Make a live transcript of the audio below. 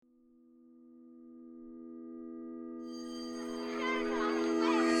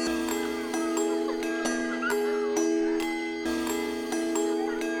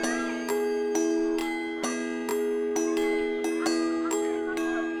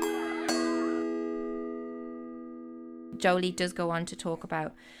Jolie does go on to talk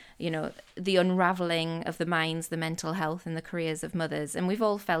about, the unraveling of the minds, the mental health and the careers of mothers. And we've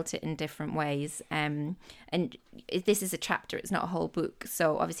all felt it in different ways. And this is a chapter, it's not a whole book.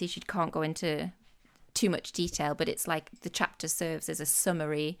 So obviously she can't go into too much detail, but it's like the chapter serves as a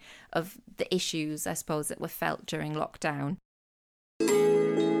summary of the issues, I suppose, that were felt during lockdown.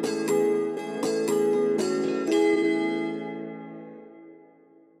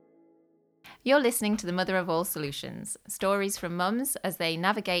 You're listening to The Mother of All Solutions, stories from mums as they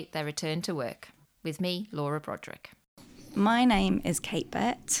navigate their return to work, with me, Laura Broderick. My name is Kate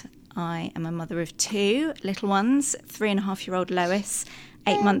Burt. I am a mother of 2 little ones, 3.5-year-old Lois,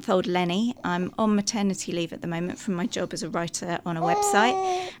 8-month-old Lenny. I'm on maternity leave at the moment from my job as a writer on a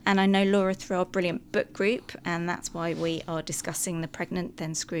website, and I know Laura through our brilliant book group, and that's why we are discussing the Pregnant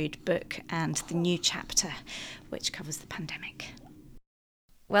Then Screwed book and the new chapter, which covers the pandemic.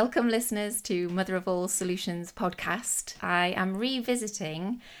 Welcome, listeners, to Mother of All Solutions podcast. I am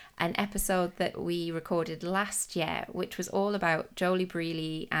revisiting an episode that we recorded last year, which was all about Jolie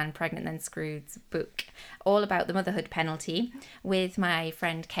Brealey and Pregnant Then Screwed's book, all about the motherhood penalty, with my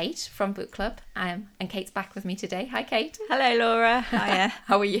friend Kate from Book Club. And Kate's back with me today. Hi, Kate. Hello, Laura. Hiya.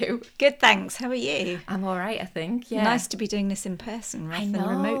 How are you? Good, thanks. How are you? I'm all right, I think. Yeah. Nice to be doing this in person rather than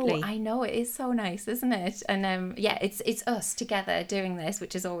remotely. I know, it is so nice, isn't it? And it's us together doing this,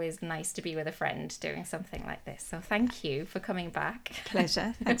 which is always nice to be with a friend doing something like this. So thank you for coming back.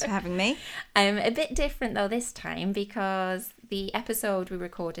 Pleasure. Thanks for having me. A bit different though this time, because the episode we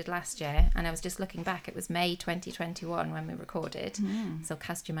recorded last year, and I was just looking back, it was May 2021 when we recorded, so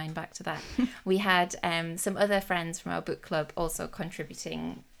cast your mind back to that. We had some other friends from our book club also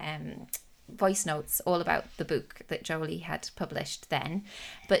contributing voice notes all about the book that Jolie had published then.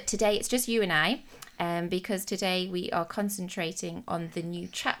 But today it's just you and I, because today we are concentrating on the new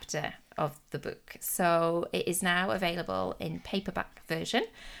chapter of the book. So it is now available in paperback version,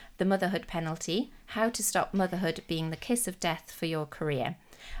 The Motherhood Penalty, How to Stop Motherhood Being the Kiss of Death for Your Career.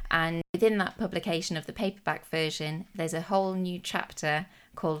 And within that publication of the paperback version, there's a whole new chapter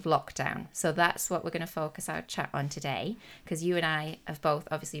called Lockdown. So that's what we're going to focus our chat on today, because you and I have both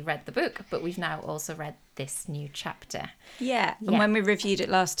obviously read the book, but we've now also read this new chapter. Yeah. And when we reviewed it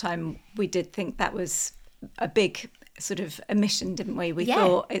last time, we did think that was a big sort of omission, didn't we? We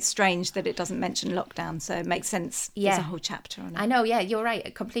thought it's strange that it doesn't mention lockdown, so it makes sense. There's a whole chapter on it. I know, yeah, you're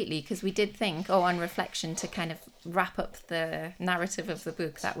right, completely, because we did think, on reflection, to kind of wrap up the narrative of the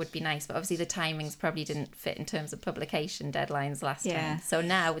book, that would be nice, but obviously the timings probably didn't fit in terms of publication deadlines last time. So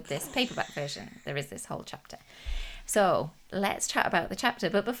now with this paperback version, there is this whole chapter. So let's chat about the chapter.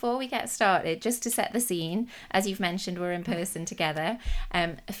 But before we get started, just to set the scene, as you've mentioned, we're in person together.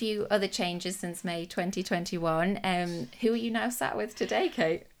 A few other changes since May 2021. Who are you now sat with today,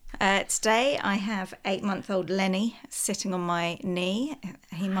 Kate? Today I have 8-month-old Lenny sitting on my knee.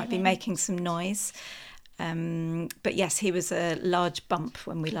 He might be making some noise. But yes, he was a large bump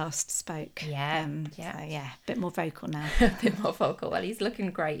when we last spoke. So a bit more vocal now. A bit more vocal. Well, he's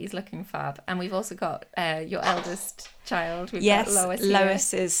looking great. He's looking fab. And we've also got your eldest child. We've got Lois here.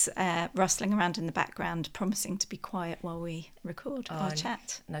 Lois is rustling around in the background, promising to be quiet while we record our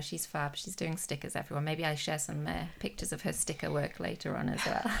chat. No, she's fab. She's doing stickers, everyone. Maybe I'll share some pictures of her sticker work later on as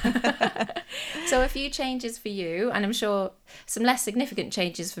well. So a few changes for you, and I'm sure some less significant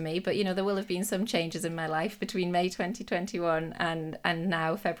changes for me, but there will have been some changes in my life between May 2021 and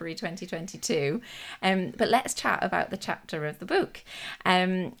now February 2022. But let's chat about the chapter of the book.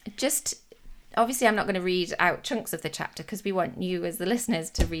 Obviously, I'm not going to read out chunks of the chapter because we want you as the listeners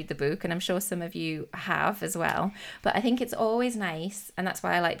to read the book, and I'm sure some of you have as well. But I think it's always nice, and that's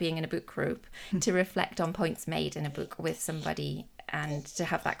why I like being in a book group, to reflect on points made in a book with somebody and to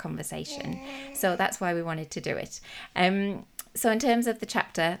have that conversation. So that's why we wanted to do it. So in terms of the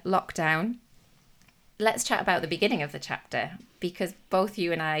chapter, Lockdown, let's chat about the beginning of the chapter, because both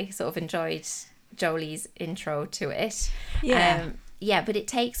you and I sort of enjoyed Jolie's intro to it. But it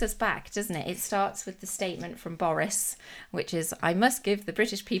takes us back, doesn't it? It starts with the statement from Boris, which is, I must give the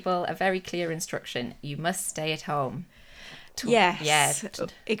British people a very clear instruction. You must stay at home.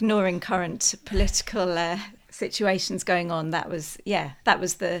 Ignoring current political situations going on, that was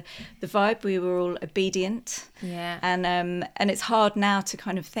the vibe. We were all obedient. And it's hard now to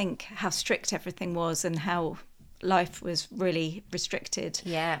kind of think how strict everything was and how life was really restricted.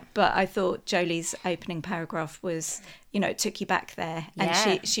 But I thought Jolie's opening paragraph was, it took you back there.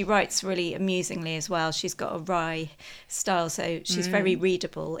 And she writes really amusingly as well. She's got a wry style, so she's very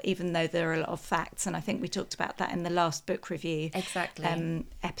readable, even though there are a lot of facts. And I think we talked about that in the last book review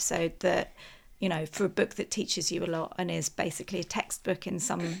episode, that for a book that teaches you a lot and is basically a textbook in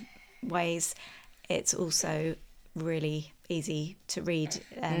some ways, it's also really easy to read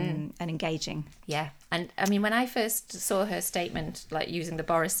and engaging. Yeah. And I mean, when I first saw her statement, like using the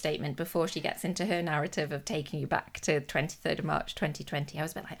Boris statement before she gets into her narrative of taking you back to 23rd of March 2020, I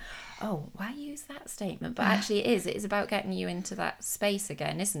was a bit like, oh, why use that statement? But actually it is about getting you into that space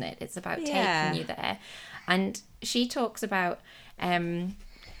again, isn't it? It's about taking you there. And she talks about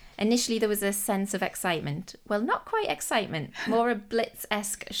initially there was a sense of excitement. Well, not quite excitement, more a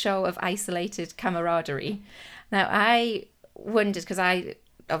Blitz-esque show of isolated camaraderie. Now, I wondered, because I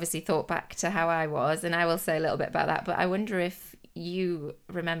obviously thought back to how I was, and I will say a little bit about that, but I wonder if you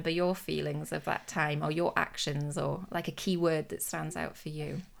remember your feelings of that time or your actions, or like a key word that stands out for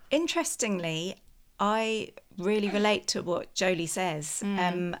you. Interestingly, I really relate to what Jolie says.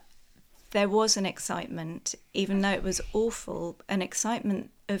 There was an excitement, even though it was awful, an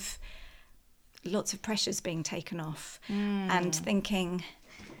excitement of lots of pressures being taken off and thinking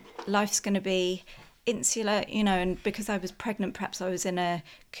life's going to be insular, you know, and because I was pregnant, perhaps I was in a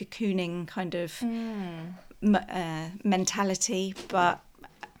cocooning kind of mentality, but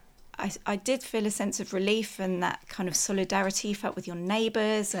I did feel a sense of relief and that kind of solidarity you felt with your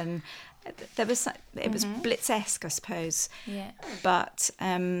neighbours, and it was Blitz-esque, I suppose. Yeah. But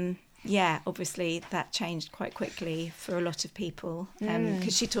obviously that changed quite quickly for a lot of people,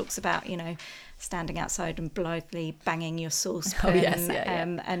 because she talks about, you know, standing outside and blithely banging your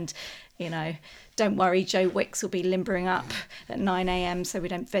saucepan, and, you know, don't worry, Joe Wicks will be limbering up at 9 a.m. so we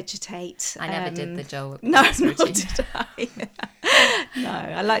don't vegetate. I never did the Joe Wicks No, routine. nor did I. No,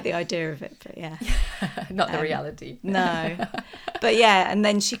 I like the idea of it, but yeah. Not the reality. No. But yeah, and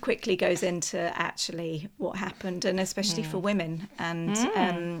then she quickly goes into actually what happened, and especially for women, and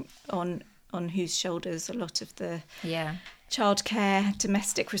on whose shoulders a lot of the childcare,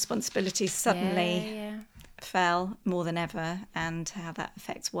 domestic responsibilities suddenly fell more than ever, and how that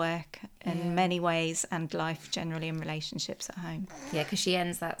affects work in many ways and life generally and relationships at home. Yeah, because she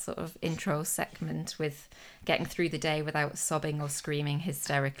ends that sort of intro segment with getting through the day without sobbing or screaming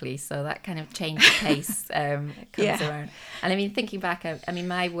hysterically. So that kind of change of pace comes around. And I mean, thinking back, I mean,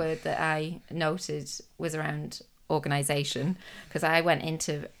 my word that I noted was around organisation, because I went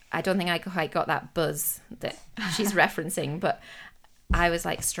into, I don't think I quite got that buzz that she's referencing, but I was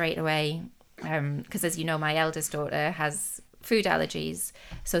like straight away, because as you know, my eldest daughter has food allergies,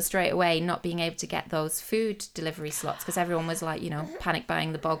 so straight away not being able to get those food delivery slots, because everyone was like, you know, panic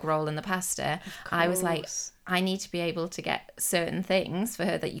buying the bog roll and the pasta. I was like, I need to be able to get certain things for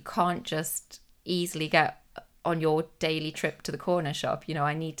her that you can't just easily get on your daily trip to the corner shop. You know,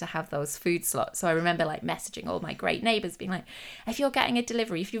 I need to have those food slots. So I remember like messaging all my great neighbours being like, if you're getting a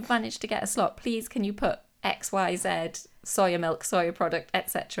delivery, if you've managed to get a slot, please can you put XYZ soya milk, soya product,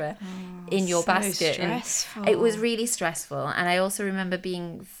 etc. in your basket. Stressful. And it was really stressful. And I also remember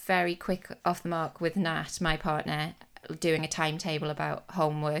being very quick off the mark with Nat, my partner, doing a timetable about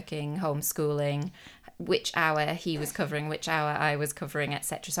homeworking, homeschooling, which hour he was covering, which hour I was covering,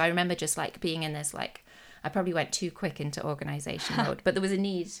 etc. So I remember just like being in this, like, I probably went too quick into organisation mode, but there was a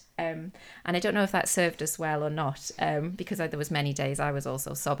need, and I don't know if that served us well or not, because there was many days I was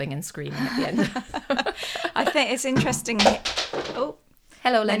also sobbing and screaming at the end. I think it's interesting. Oh,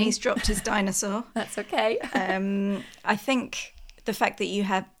 hello, Lenny. Lenny's dropped his dinosaur. That's okay. I think the fact that you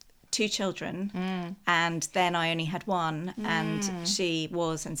had 2 children and then I only had one, and she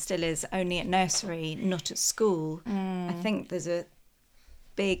was and still is only at nursery, not at school. I think there's a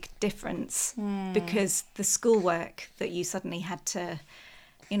big difference, because the schoolwork that you suddenly had to,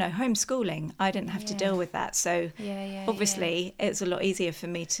 you know, homeschooling, I didn't have to deal with that. So obviously it's a lot easier for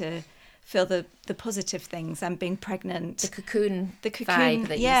me to feel the positive things, and being pregnant, the cocoon vibe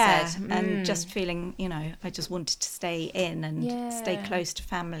that you said, and just feeling, you know, I just wanted to stay in and stay close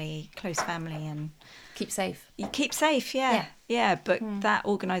family, and keep safe. You keep safe, but that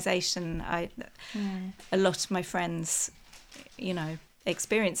organisation, a lot of my friends, you know,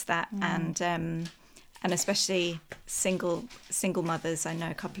 experienced that, and especially single mothers. I know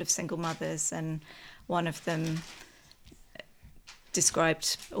a couple of single mothers, and one of them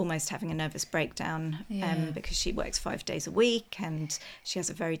described almost having a nervous breakdown, because she works 5 days a week and she has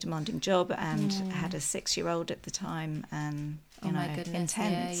a very demanding job, and had a 6-year-old at the time, and you know, my goodness.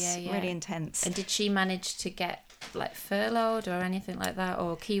 intense, really intense. And did she manage to get like furloughed or anything like that,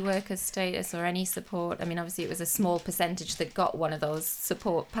 or key worker status, or any support? I mean, obviously it was a small percentage that got one of those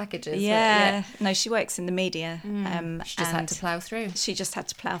support packages. No, she works in the media. She just had to plough through. She just had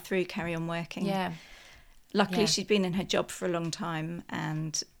to plough through, carry on working. Luckily she'd been in her job for a long time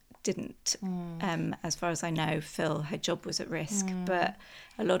and didn't, as far as I know, feel her job was at risk. But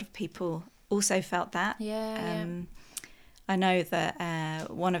a lot of people also felt that. I know that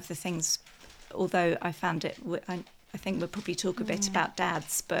one of the things although I found it, I think we'll probably talk a bit about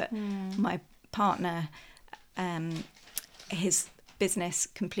dads, but my partner, his business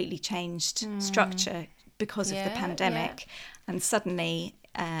completely changed structure because of the pandemic, and suddenly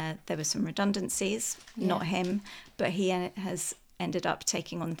there were some redundancies. Not him, but he has ended up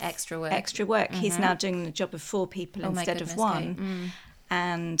taking on extra work. He's now doing the job of 4 people instead of 1.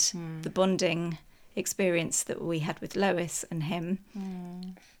 And the bonding experience that we had with Lois and him,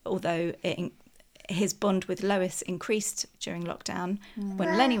 although his bond with Lois increased during lockdown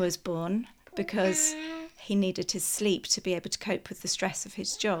when Lenny was born, because he needed his sleep to be able to cope with the stress of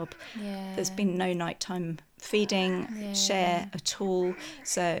his job. There's been no nighttime feeding, share at all.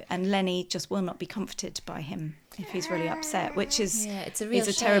 So, and Lenny just will not be comforted by him if he's really upset, which is he's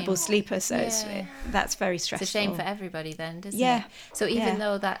a terrible sleeper. So that's very stressful. It's a shame for everybody then, doesn't it? So even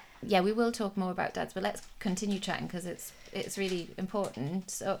though that, we will talk more about dads, but let's continue chatting because it's really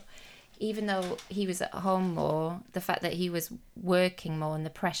important. So even though he was at home more, the fact that he was working more and the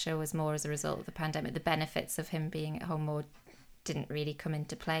pressure was more as a result of the pandemic, the benefits of him being at home more didn't really come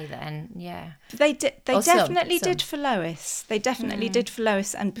into play then. They definitely did for Lois. They definitely did for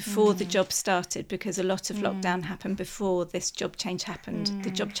Lois, and before the job started, because a lot of lockdown happened before this job change happened.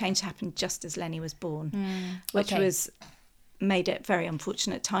 The job change happened just as Lenny was born, which was made it very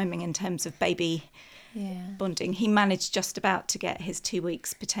unfortunate timing in terms of baby bonding. He managed just about to get his 2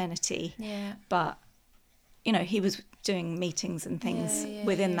 weeks paternity, but he was doing meetings and things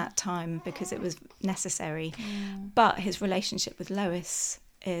within that time because it was necessary. But his relationship with Lois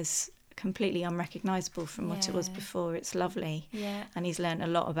is completely unrecognisable from what it was before. It's lovely. And he's learned a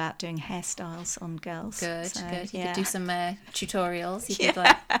lot about doing hairstyles on girls. Good. You could do some tutorials. You could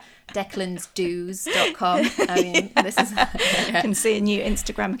like declansdo's.com. I mean, this is... Can see a new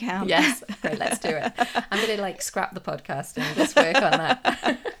Instagram account. Yes, great, let's do it. I'm going to scrap the podcast and just work on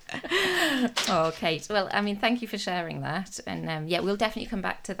that. Oh, Kate. Well, I mean, thank you for sharing that. And we'll definitely come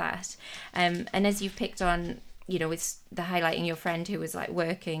back to that. And as you've picked on, with the highlighting your friend who was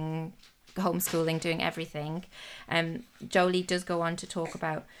working, homeschooling, doing everything, Jolie does go on to talk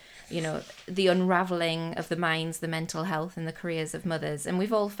about, the unravelling of the minds, the mental health and the careers of mothers. And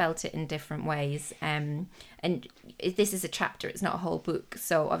we've all felt it in different ways. And this is a chapter, it's not a whole book.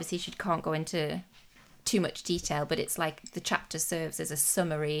 So obviously she can't go into too much detail, but it's like the chapter serves as a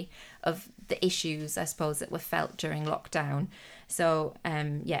summary of the issues, I suppose, that were felt during lockdown. So,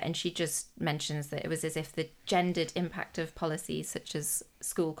 and she just mentions that it was as if the gendered impact of policies such as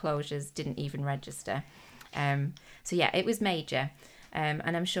school closures didn't even register. It was major.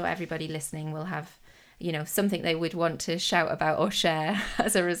 And I'm sure everybody listening will have, something they would want to shout about or share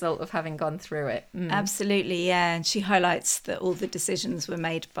as a result of having gone through it. Absolutely, yeah. And she highlights that all the decisions were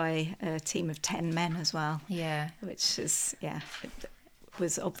made by a team of 10 men as well. Which is,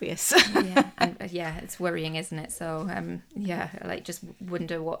 was obvious. And it's worrying, isn't it? So just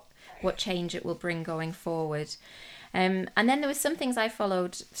wonder what change it will bring going forward. And then there was some things I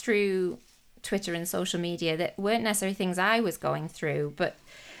followed through Twitter and social media that weren't necessarily things I was going through, but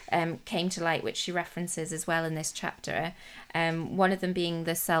came to light, which she references as well in this chapter. One of them being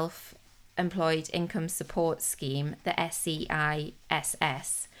the Self-Employed Income Support Scheme, the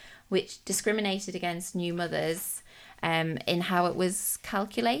SEISS, which discriminated against new mothers in how it was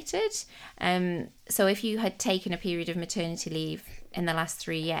calculated. So if you had taken a period of maternity leave in the last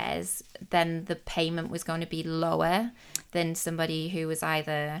 3 years, then the payment was going to be lower than somebody who was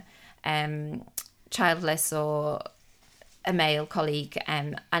either childless or a male colleague.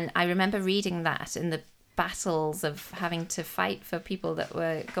 And I remember reading that and the battles of having to fight for people that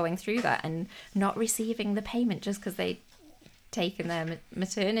were going through that and not receiving the payment just because they'd taken their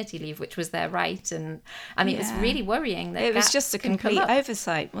maternity leave, which was their right. And I mean, it was really worrying that it was just a complete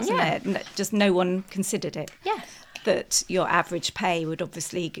oversight, wasn't it? Just no one considered it. That your average pay would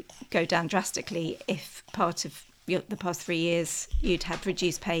obviously go down drastically if part of the past 3 years you'd had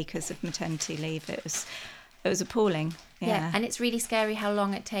reduced pay because of maternity leave. It was appalling. And it's really scary how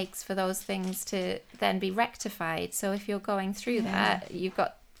long it takes for those things to then be rectified. So if you're going through that, you've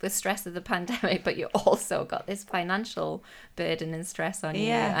got the stress of the pandemic, but you also got this financial burden and stress on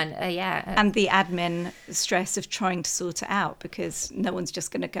you. And the admin stress of trying to sort it out, because no one's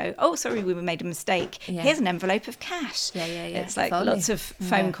just going to go, oh, sorry, we made a mistake. Here's an envelope of cash. It's like lots of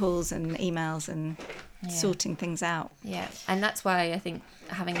phone calls and emails and sorting things out. And that's why I think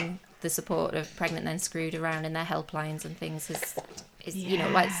having the support of Pregnant Then Screwed around in their helplines and things is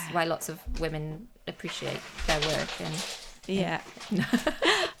why lots of women appreciate their work. And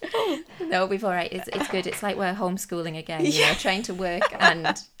no, we've all right. It's good. It's like we're homeschooling again. Trying to work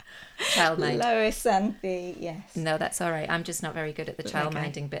and Childmind. Lois and the, yes. No, that's all right. I'm just not very good at the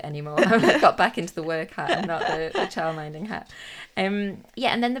childminding bit anymore. I've got back into the work hat and not the childminding hat.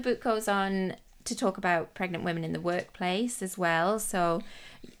 Yeah, and then the book goes on to talk about pregnant women in the workplace as well. So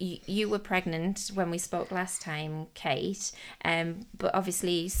you were pregnant when we spoke last time, Kate, but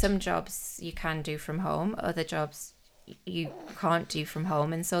obviously some jobs you can do from home, other jobs you can't do from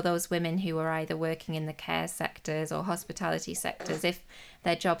home. And so those women who are either working in the care sectors or hospitality sectors, if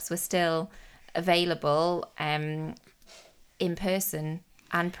their jobs were still available in person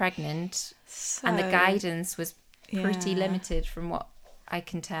and pregnant, and the guidance was pretty limited from what I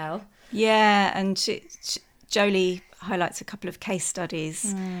can tell. Yeah, and Jolie highlights a couple of case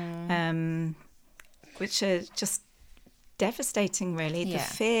studies, which are just devastating, really. The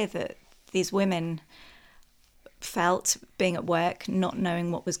fear that these women felt being at work, not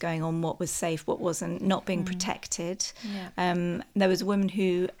knowing what was going on, what was safe, what wasn't, not being protected. There was a woman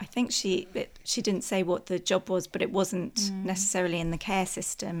who, I think she didn't say what the job was, but it wasn't necessarily in the care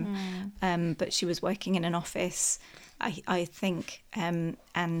system, but she was working in an office, I think,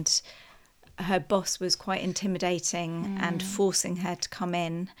 and her boss was quite intimidating and forcing her to come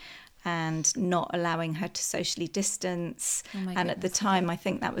in and not allowing her to socially distance. And at the time, I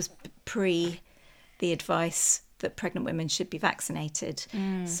think that was pre the advice that pregnant women should be vaccinated.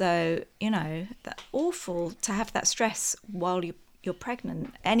 So, that's awful to have that stress while you're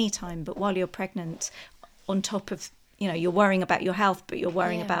pregnant, anytime, but while you're pregnant, on top of, you're worrying about your health, but you're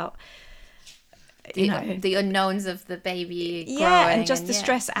worrying about the unknowns of the baby growing, and just the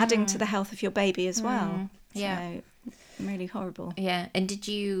stress adding to the health of your baby as well. So, really horrible. And did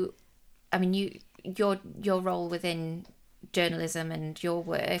you, your role within journalism and your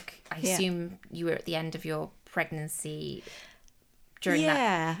work, I assume you were at the end of your pregnancy during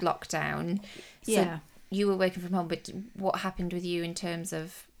that lockdown. So you were working from home, but what happened with you in terms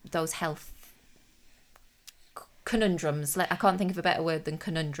of those health conundrums? I can't think of a better word than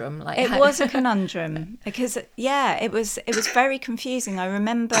conundrum. It was a conundrum because it was very confusing. I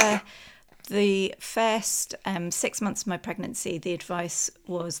remember the first 6 months of my pregnancy, the advice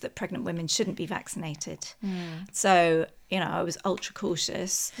was that pregnant women shouldn't be vaccinated. So I was ultra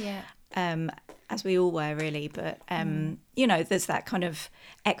cautious, as we all were, really. But there's that kind of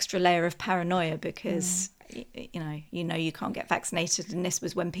extra layer of paranoia because you can't get vaccinated, and this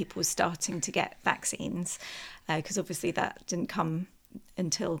was when people were starting to get vaccines, because obviously that didn't come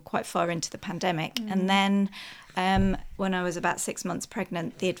until quite far into the pandemic. And then when I was about 6 months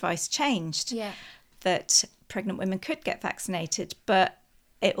pregnant, the advice changed that pregnant women could get vaccinated, but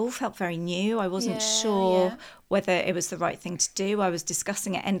it all felt very new. I wasn't sure whether it was the right thing to do. I was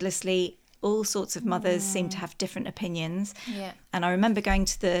discussing it endlessly. All sorts of mothers seemed to have different opinions. And I remember going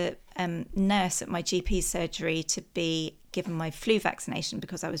to the nurse at my GP surgery to be given my flu vaccination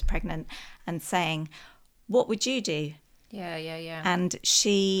because I was pregnant, and saying, "What would you do?" And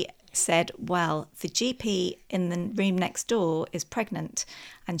she said, "Well, the GP in the room next door is pregnant,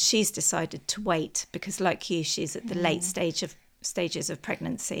 and she's decided to wait because, like you, she's at the late stages of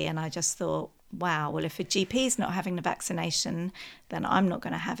pregnancy." And I just thought, wow, well, if a GP's not having the vaccination, then I'm not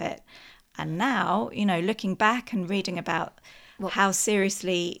going to have it. And now, looking back and reading about how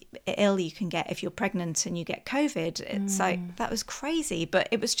seriously ill you can get if you're pregnant and you get COVID, it's like, that was crazy, but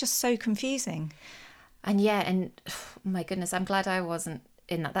it was just so confusing. And oh my goodness, I'm glad I wasn't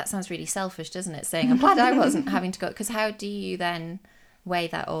in that. That sounds really selfish, doesn't it? Saying I'm glad I wasn't having to go, because how do you then weigh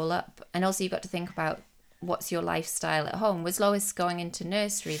that all up? And also you've got to think about what's your lifestyle at home. Was Lois going into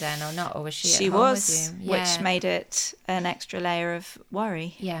nursery then or not, or was she at home with you? Which made it an extra layer of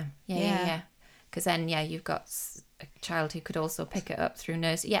worry. Yeah. Because then you've got a child who could also pick it up through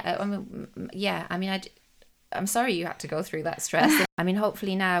nursery. I'm sorry you had to go through that stress.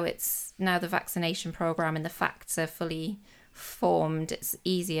 Hopefully now the vaccination program and the facts are fully formed. It's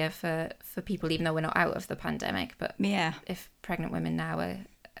easier for people, even though we're not out of the pandemic. But if pregnant women now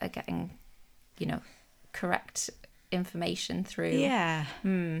are getting, correct information through.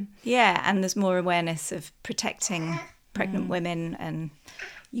 And there's more awareness of protecting pregnant women, and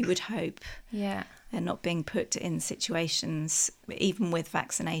you would hope they're not being put in situations, even with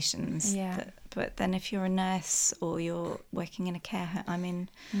vaccinations, but then if you're a nurse or you're working in a care home,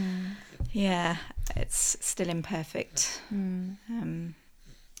 it's still imperfect.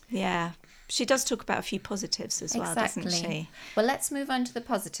 She does talk about a few positives as well, doesn't she? Well, let's move on to the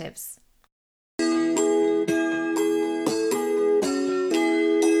positives.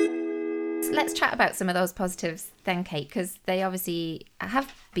 Let's chat about some of those positives then, Kate, because they obviously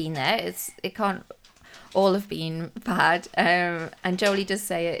have been there. It can't all have been bad, and Jolie does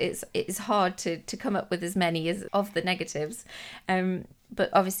say it's hard to come up with as many as of the negatives. but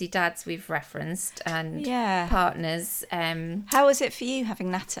obviously dads we've referenced, and partners. How was it for you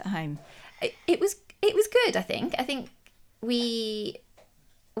having Nat at home? It was good, I think. I think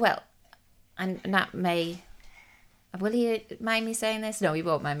and Nat may... Will he mind me saying this? No, he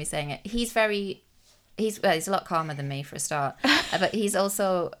won't mind me saying it. He's a lot calmer than me for a start, but he's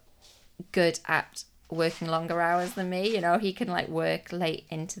also good at working longer hours than me. You know, he can like work late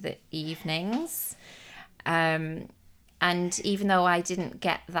into the evenings. And even though I didn't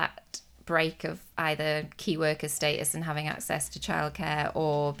get that break of either key worker status and having access to childcare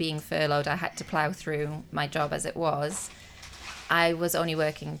or being furloughed, I had to plough through my job as it was. I was only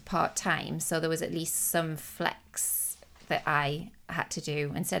working part-time, so there was at least some flex that I had to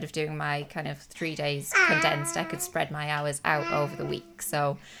do. Instead of doing my kind of 3 days condensed, I could spread my hours out over the week.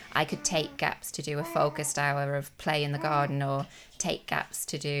 So I could take gaps to do a focused hour of play in the garden, or take gaps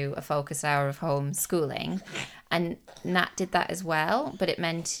to do a focused hour of homeschooling. And Nat did that as well, but it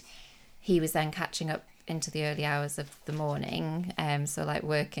meant he was then catching up into the early hours of the morning, so like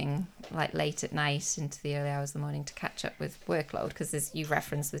working like late at night into the early hours of the morning to catch up with workload, because as you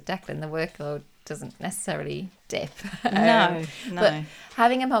referenced with Declan, the workload doesn't necessarily dip. No. But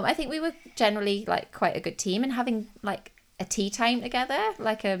having him home, I think we were generally like quite a good team, and having like a tea time together,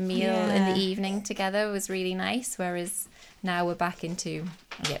 like a meal in the evening together, was really nice. Whereas now we're back into,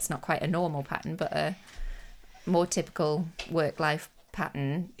 it's not quite a normal pattern, but a more typical work-life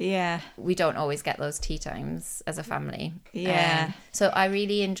pattern. We don't always get those tea times as a family. So I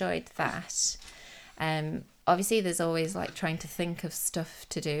really enjoyed that. Obviously there's always like trying to think of stuff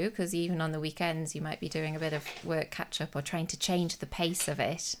to do, because even on the weekends you might be doing a bit of work catch up or trying to change the pace of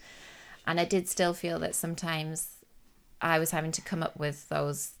it. And I did still feel that sometimes I was having to come up with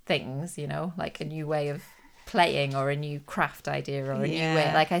those things, you know, like a new way of playing or a new craft idea or a new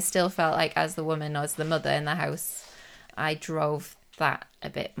way. Like I still felt like as the woman, as the mother in the house, I drove that a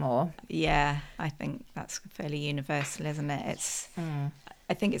bit more. I think that's fairly universal, isn't it?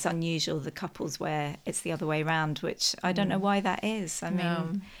 I think it's unusual, the couples where it's the other way around, which I don't know why that is. I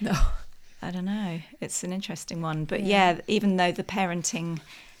mean, I don't know, it's an interesting one, but even though the parenting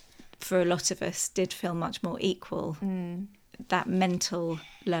for a lot of us did feel much more equal, that mental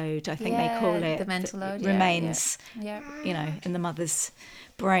load, I think they call it, the mental load remains you know, in the mother's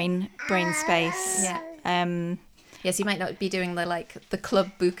brain space. Yes, you might not be doing the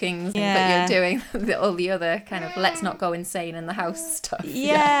club bookings, but you're doing all the other kind of let's not go insane in the house stuff.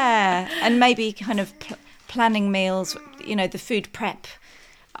 And maybe kind of planning meals, you know, the food prep.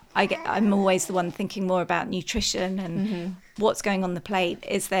 I'm always the one thinking more about nutrition and what's going on the plate.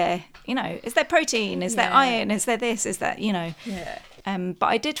 Is there protein? Is there iron? Is there this? Is that, you know?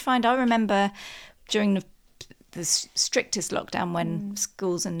 But I remember during the strictest lockdown when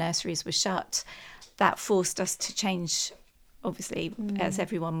schools and nurseries were shut, that forced us to change, obviously, as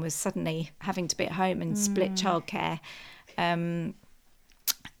everyone was suddenly having to be at home and split childcare.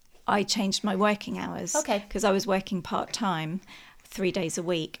 I changed my working hours because I was working part-time 3 days a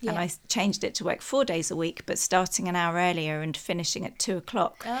week, and I changed it to work 4 days a week, but starting an hour earlier and finishing at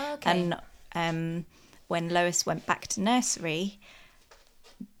 2:00. And when Lois went back to nursery,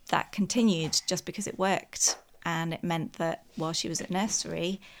 that continued just because it worked. And it meant that while she was at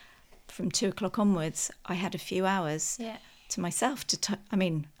nursery, from 2:00 onwards, I had a few hours to myself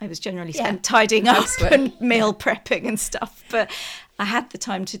I was generally spent tidying up and meal prepping and stuff, but I had the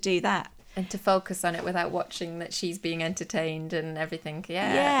time to do that. And to focus on it without watching that she's being entertained and everything. So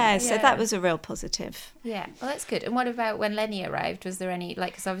that was a real positive. Well, that's good. And what about when Lenny arrived? Was there any,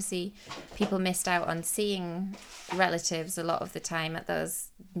 because obviously people missed out on seeing relatives a lot of the time at those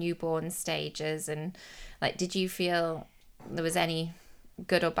newborn stages, and did you feel there was any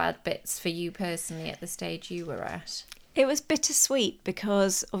good or bad bits for you personally at the stage you were at? It was bittersweet,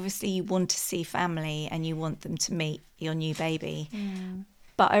 because obviously you want to see family and you want them to meet your new baby.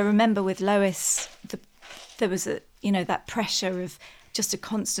 But I remember with Lois, there was that pressure of just a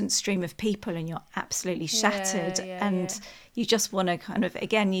constant stream of people, and you're absolutely shattered, and you just want to kind of,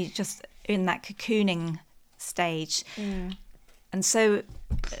 again, you just in that cocooning stage. And so,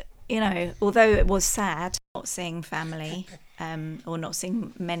 although it was sad not seeing family, or not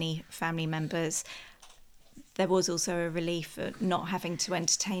seeing many family members, there was also a relief at not having to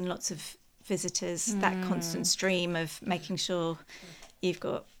entertain lots of visitors, that constant stream of making sure you've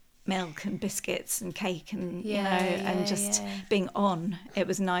got milk and biscuits and cake and, being on. It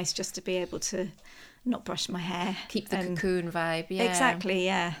was nice just to be able to not brush my hair. Keep the cocoon vibe, Exactly,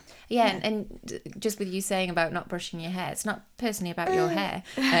 and just with you saying about not brushing your hair, it's not personally about your hair,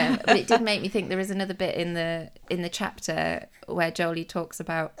 but it did make me think there is another bit in the chapter where Jolie talks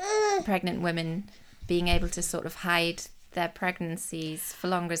about pregnant women being able to sort of hide their pregnancies for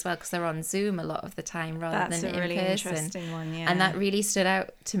longer as well, because they're on Zoom a lot of the time rather than in person. That's a really interesting one, yeah. And that really stood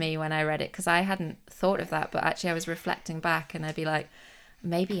out to me when I read it, because I hadn't thought of that, but actually I was reflecting back and I'd be like,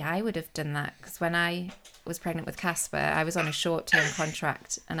 maybe I would have done that, because when I was pregnant with Casper, I was on a short-term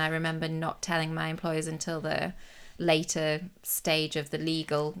contract, and I remember not telling my employers until the later stage of the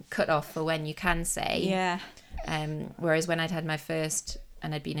legal cut-off for when you can say. Yeah. Whereas when I'd had my first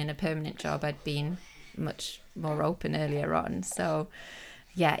and I'd been in a permanent job, I'd been much more open earlier on. So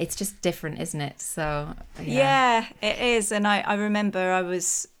yeah, it's just different, isn't it? So yeah, it is. And I remember I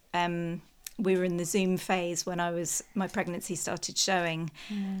was we were in the Zoom phase when my pregnancy started showing,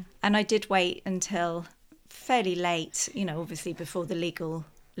 and I did wait until fairly late, obviously before the legal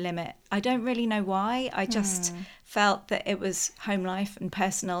limit. I don't really know why. I just felt that it was home life and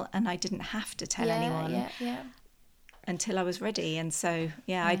personal, and I didn't have to tell anyone until I was ready. And so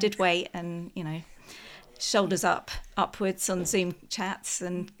I did wait, and shoulders upwards on Zoom chats,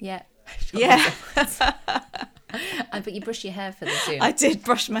 and but you brush your hair for the Zoom. I did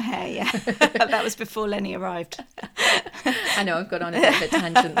brush my hair, that was before Lenny arrived. I know I've gone on a bit of a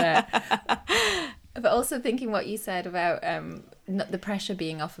tangent there. But also thinking what you said about the pressure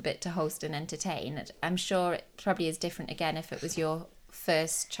being off a bit to host and entertain, I'm sure it probably is different again if it was your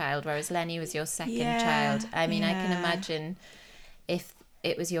first child, whereas Lenny was your second child. I mean, I can imagine if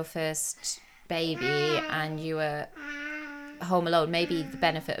it was your first baby and you were home alone, maybe the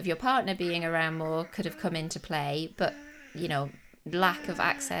benefit of your partner being around more could have come into play, but lack of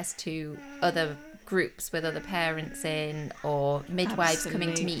access to other groups with other parents in, or midwives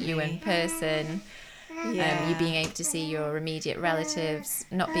coming to meet you in person, you being able to see your immediate relatives,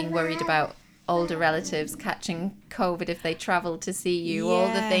 not being worried about older relatives catching COVID if they travel to see you, all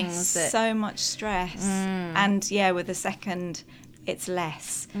the things that... so much stress. And with a second it's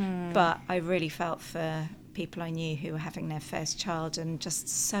less, but I really felt for people I knew who were having their first child and just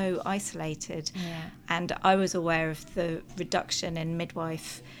so isolated. And I was aware of the reduction in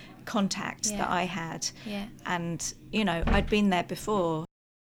midwife contact that I had, and I'd been there before.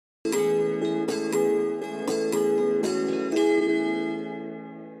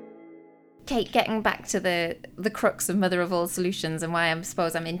 Kate, getting back to the crux of Mother of All Solutions and why I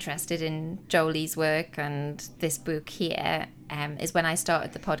suppose I'm interested in Jolie's work and this book here, is when I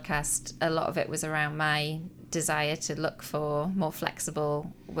started the podcast, a lot of it was around my desire to look for more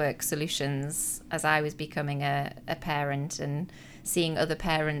flexible work solutions as I was becoming a parent, and seeing other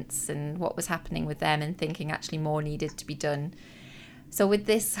parents and what was happening with them, and thinking actually more needed to be done. So with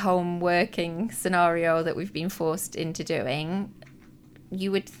this home working scenario that we've been forced into doing,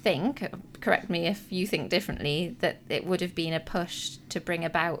 you would think, correct me if you think differently, that it would have been a push to bring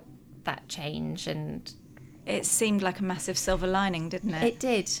about that change. And it seemed like a massive silver lining, didn't it? It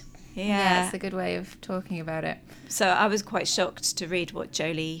did. Yeah, it's a good way of talking about it. So I was quite shocked to read what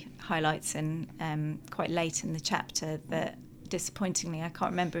Jolie highlights in quite late in the chapter, that disappointingly, I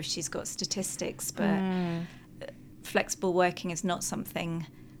can't remember if she's got statistics, but flexible working is not something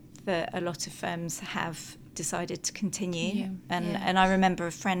that a lot of firms have decided to continue. And I remember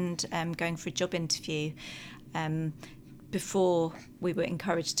a friend going for a job interview before we were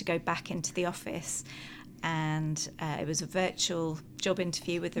encouraged to go back into the office, and it was a virtual job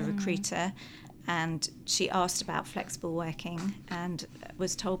interview with a recruiter, and she asked about flexible working and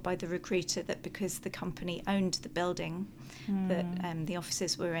was told by the recruiter that because the company owned the building that the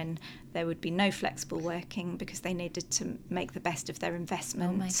offices were in, there would be no flexible working because they needed to make the best of their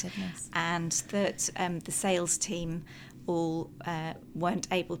investment. Oh my goodness. And that the sales team all weren't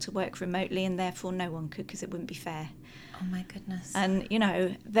able to work remotely, and therefore no one could, because it wouldn't be fair. Oh my goodness. And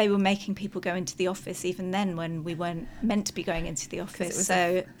they were making people go into the office even then when we weren't meant to be going into the office. It was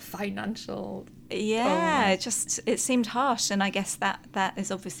so financial. It seemed harsh, and I guess that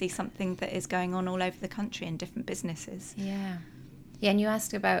is obviously something that is going on all over the country in different businesses. And you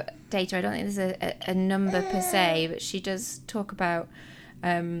asked about data. I don't think there's a number per se, but she does talk about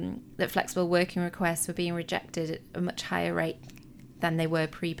that flexible working requests were being rejected at a much higher rate than they were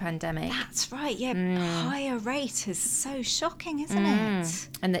pre-pandemic. That's right, higher rate is so shocking, isn't it?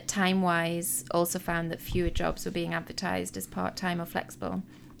 And that Time-Wise also found that fewer jobs were being advertised as part-time or flexible.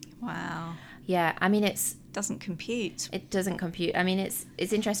 Wow. Yeah, I mean, it doesn't compute. It doesn't compute. I mean, it's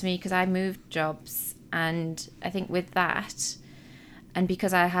interesting to me because I moved jobs, and I think with that, and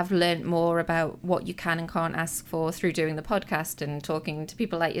because I have learnt more about what you can and can't ask for through doing the podcast and talking to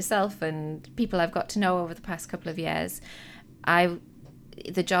people like yourself and people I've got to know over the past couple of years,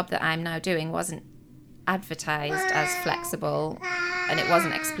 the job that I'm now doing wasn't advertised as flexible and it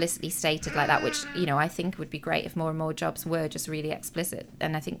wasn't explicitly stated like that, which, you know, I think would be great if more and more jobs were just really explicit,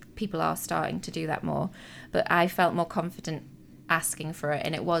 and I think people are starting to do that more. But I felt more confident asking for it,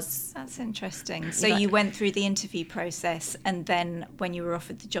 and it was... That's interesting. So you went through the interview process, and then when you were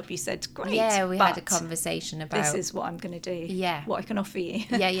offered the job, you said, great, yeah, we had a conversation about... This is what I'm going to do. Yeah. What I can offer you.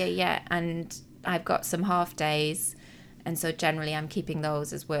 Yeah. And I've got some half days, and so generally I'm keeping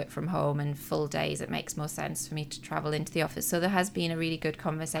those as work from home, and full days it makes more sense for me to travel into the office. So there has been a really good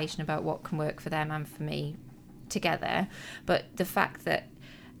conversation about what can work for them and for me together. But the fact that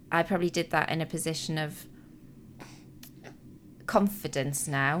I probably did that in a position of confidence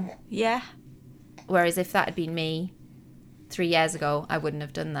now. Yeah. Whereas if that had been me 3 years ago, I wouldn't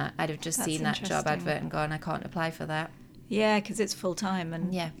have done that. I'd have just seen that job advert and gone, I can't apply for that. Yeah, because it's full time.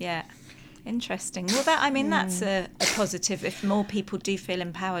 And yeah. Interesting. Well, that's a positive if more people do feel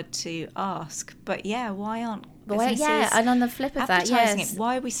empowered to ask. But yeah, why aren't businesses and on the flip of that, it?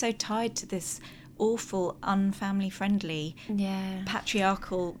 Why are we so tied to this awful, unfamily friendly,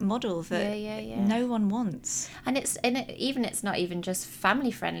 patriarchal model that no one wants? And it's not even just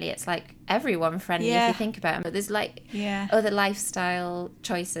family friendly, it's like everyone friendly if you think about it. But there's like other lifestyle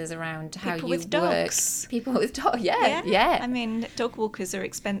choices around how you work. Dogs. People with dogs. I mean, dog walkers are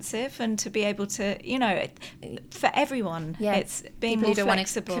expensive, and to be able to, you know, for everyone, it's being people more who don't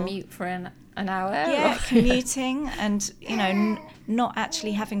flexible. Want to commute for an hour. Yeah, commuting, and you know, not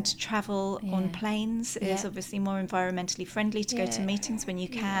actually having to travel on planes is obviously more environmentally friendly to go to meetings when you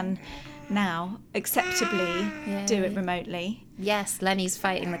can now acceptably do it remotely. Yes, Lenny's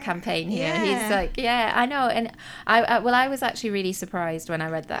fighting the campaign here. He's like, I know. And I was actually really surprised when I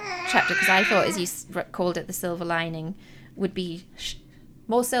read that chapter, because I thought, as you called it, the silver lining would be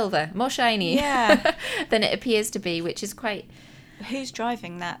more silver, more shiny than it appears to be, which is quite... Who's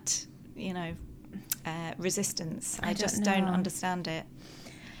driving that, you know, resistance? I just don't understand it.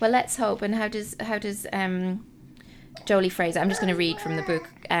 Well, let's hope. And how does Jolie phrase it? I'm just going to read from the book.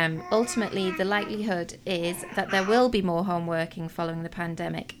 Ultimately, the likelihood is that there will be more home working following the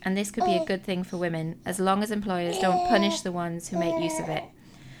pandemic, and this could be a good thing for women, as long as employers don't punish the ones who make use of it.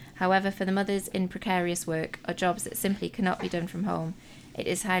 However, for the mothers in precarious work or jobs that simply cannot be done from home, it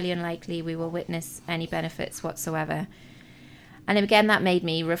is highly unlikely we will witness any benefits whatsoever. And again, that made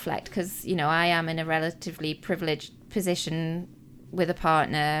me reflect, because, you know, I am in a relatively privileged position with a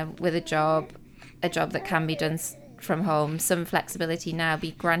partner, with a job that can be done from home, some flexibility now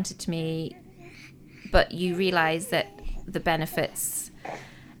be granted to me, but you realise that the benefits,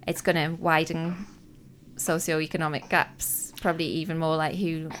 it's going to widen socioeconomic gaps, probably even more, like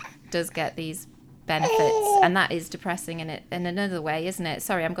who does get these benefits, and that is depressing in another way, isn't it?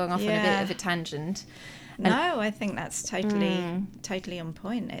 Sorry, I'm going off on a bit of a tangent. No, I think that's totally on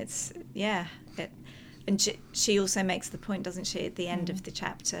point. It's and she also makes the point, doesn't she, at the end of the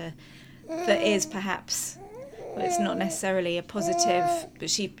chapter, that is perhaps, well, it's not necessarily a positive, but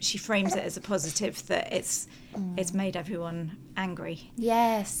she frames it as a positive, that it's made everyone angry.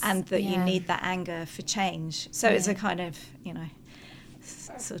 Yes. And that you need that anger for change. So it's a kind of, you know,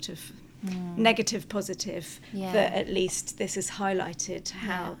 sort of negative positive, that at least this has highlighted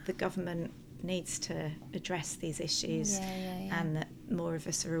how the government needs to address these issues, and that more of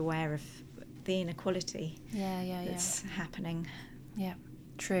us are aware of the inequality that's happening. Yeah,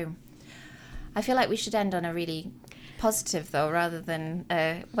 true. I feel like we should end on a really positive, though, rather than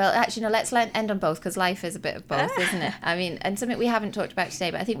let's end on both, because life is a bit of both, isn't it? I mean, and something we haven't talked about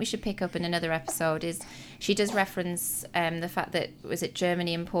today, but I think we should pick up in another episode, is she does reference the fact that, was it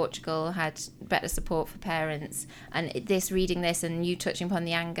Germany and Portugal had better support for parents, and reading this and you touching upon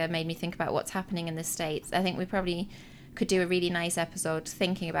the anger made me think about what's happening in the States. I think we probably could do a really nice episode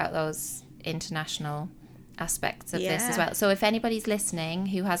thinking about those international aspects of this as well. So if anybody's listening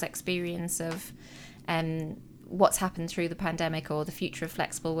who has experience of what's happened through the pandemic, or the future of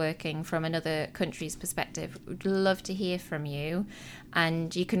flexible working from another country's perspective, we'd love to hear from you.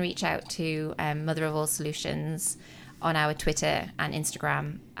 And you can reach out to Mother of All Solutions on our Twitter and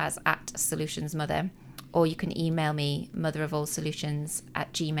Instagram as @solutionsmother, or you can email me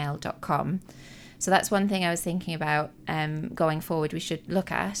motherofallsolutions@gmail.com. So that's one thing I was thinking about going forward we should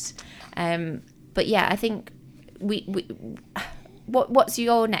look at. But yeah, I think what's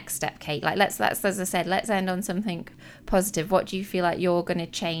your next step, Kate? Like, let's as I said, let's end on something positive. What do you feel like you're going to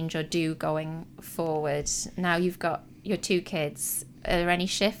change or do going forward? Now you've got your 2 kids. Are there any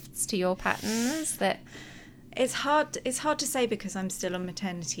shifts to your patterns that? It's hard to say, because I'm still on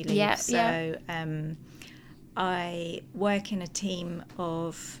maternity leave. So I work in a team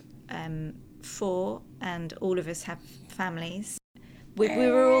of 4, and all of us have families. we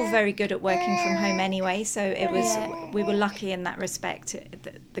were all very good at working from home anyway, so we were lucky in that respect.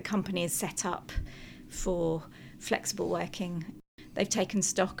 The company is set up for flexible working. They've taken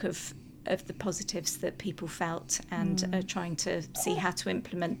stock of the positives that people felt and are trying to see how to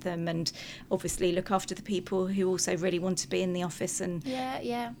implement them, and obviously look after the people who also really want to be in the office and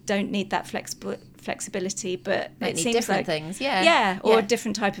don't need that flexibility, but it seems different like things or a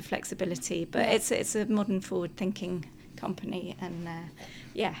different type of flexibility, but it's a modern forward thinking company, and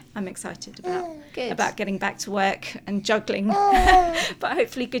I'm excited about getting back to work and juggling, but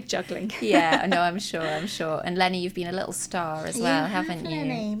hopefully good juggling. I'm sure. And Lenny, you've been a little star as well, haven't you?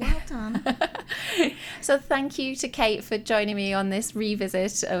 Lenny, well done. So thank you to Kate for joining me on this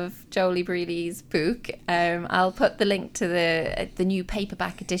revisit of Jolie Brealey's book. I'll put the link to the new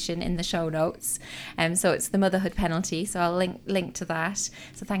paperback edition in the show notes. So it's The Motherhood Penalty, so I'll link to that.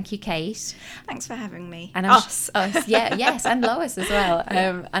 So thank you, Kate. Thanks for having me. And us, yes, and Lois as well.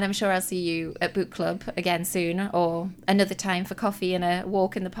 And I'm sure I'll see you at Book Club again soon, or another time for coffee and a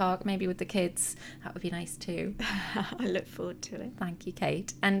walk in the park, maybe with the kids. That would be nice too. I look forward to it. Thank you,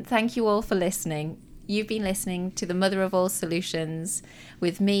 Kate. And thank you all for listening. You've been listening to The Mother of All Solutions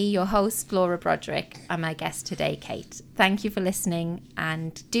with me, your host, Laura Broderick, and my guest today, Kate. Thank you for listening,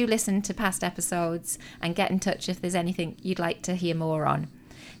 and do listen to past episodes and get in touch if there's anything you'd like to hear more on.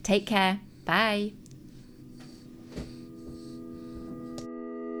 Take care. Bye.